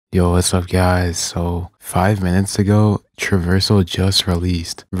Yo, what's up, guys? So, 5 minutes ago, Traversal just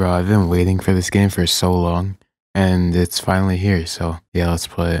released. Bro, I've been waiting for this game for so long, and it's finally here. So, yeah, let's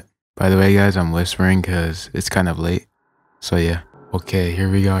play it. By the way, guys, I'm whispering because it's kind of late. So, yeah. Okay, here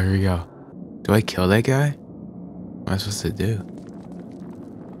we go. Do I kill that guy? What am I supposed to do?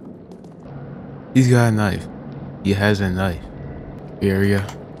 He's got a knife. He has a knife. Here we go.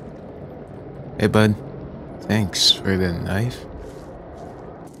 Hey, bud. Thanks for the knife.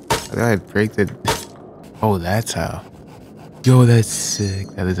 How did I break the... Oh, that's how. Yo, that's sick.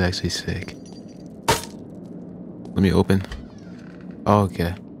 That is actually sick. Let me open. Oh,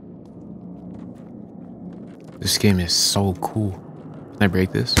 okay. This game is so cool. Can I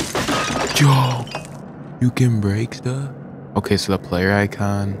break this? Yo! You can break stuff? Okay, so the player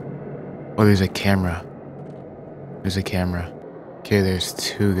icon. Oh, there's a camera. There's a camera. Okay, there's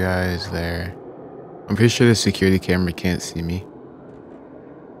two guys there. I'm pretty sure the security camera can't see me.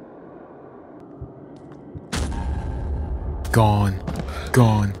 Gone.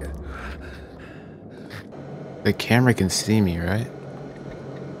 Gone. The camera can see me, right?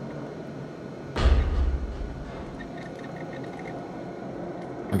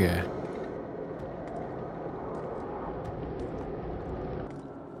 Okay.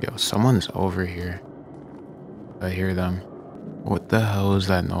 Yo, someone's over here. I hear them. What the hell is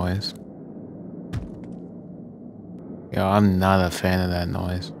that noise? Yo, I'm not a fan of that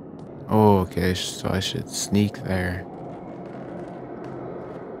noise. Oh, okay, so I should sneak there.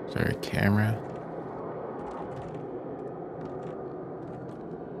 Is there a camera?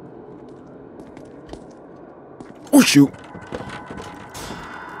 Oh, shoot!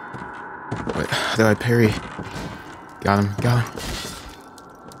 Wait, how did I parry? Got him. No.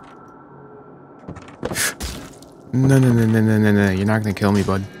 You're not gonna kill me,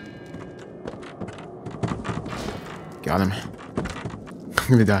 bud. Got him. I'm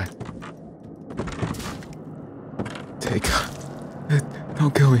gonna die.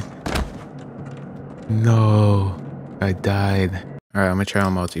 Don't kill me. No. I died. Alright, I'm gonna try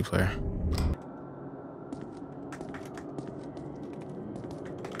on multiplayer.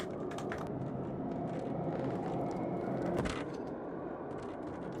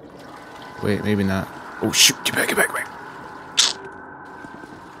 Wait, maybe not. Oh shoot, get back.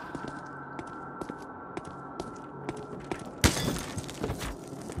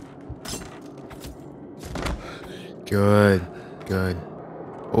 Good.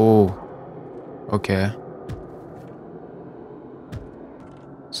 Oh, okay.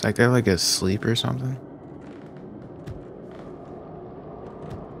 Is that guy like asleep or something?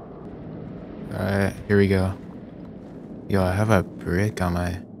 Alright, here we go. Yo, I have a brick on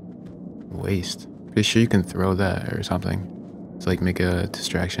my waist. Pretty sure you can throw that or something to like make a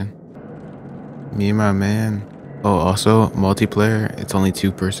distraction. Me and my man. Oh, also multiplayer. It's only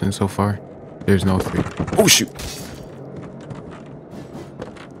 2 person so far. There's no 3. Oh shoot!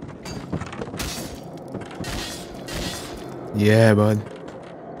 Yeah, bud.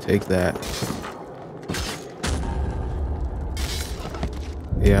 Take that.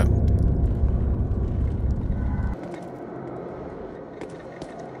 Yeah.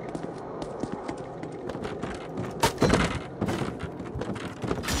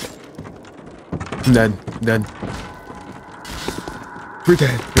 I'm dead. You're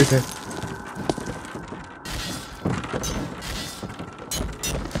dead.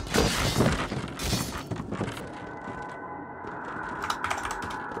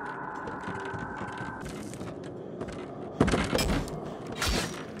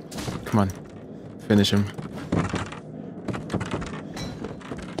 Come on. Finish him.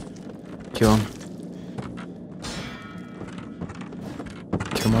 Kill him.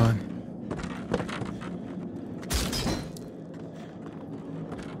 Come on.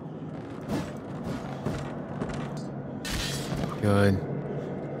 Good.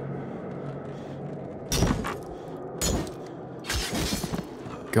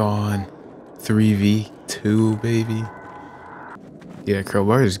 Gone. 3v2, baby. Yeah,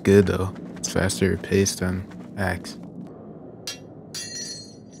 crowbar is good though. It's faster paced than axe.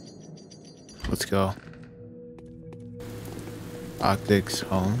 Let's go. Octik's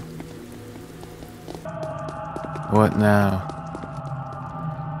home. What now?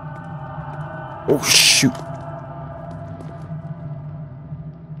 Oh shoot!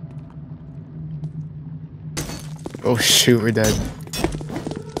 Oh shoot, we're dead.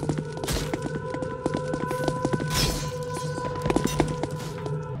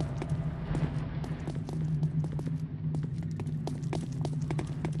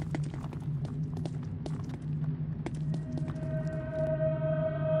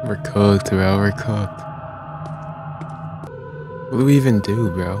 We're cooked, bro. We're cooked. What do we even do,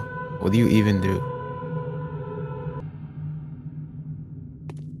 bro? What do you even do?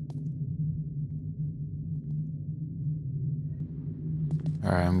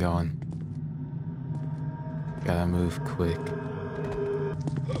 Alright, I'm going. Gotta move quick.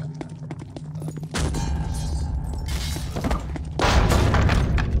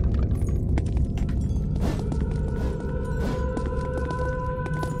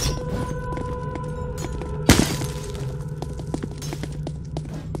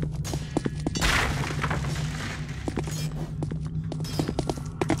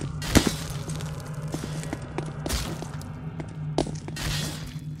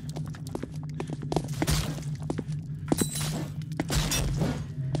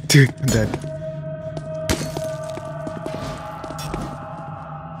 Dude, I'm dead.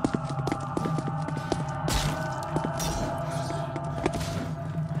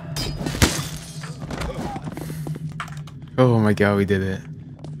 Oh my god, we did it.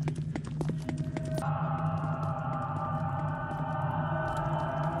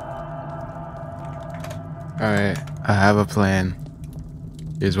 Alright, I have a plan.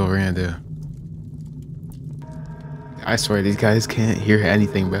 Here's what we're gonna do. I swear these guys can't hear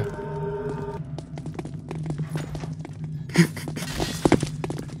anything, bro.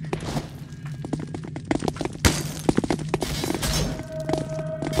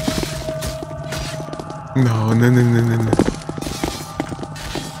 No.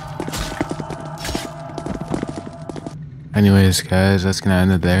 Anyways, guys, that's gonna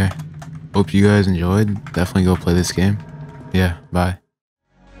end it there. Hope you guys enjoyed. Definitely go play this game. Yeah, bye.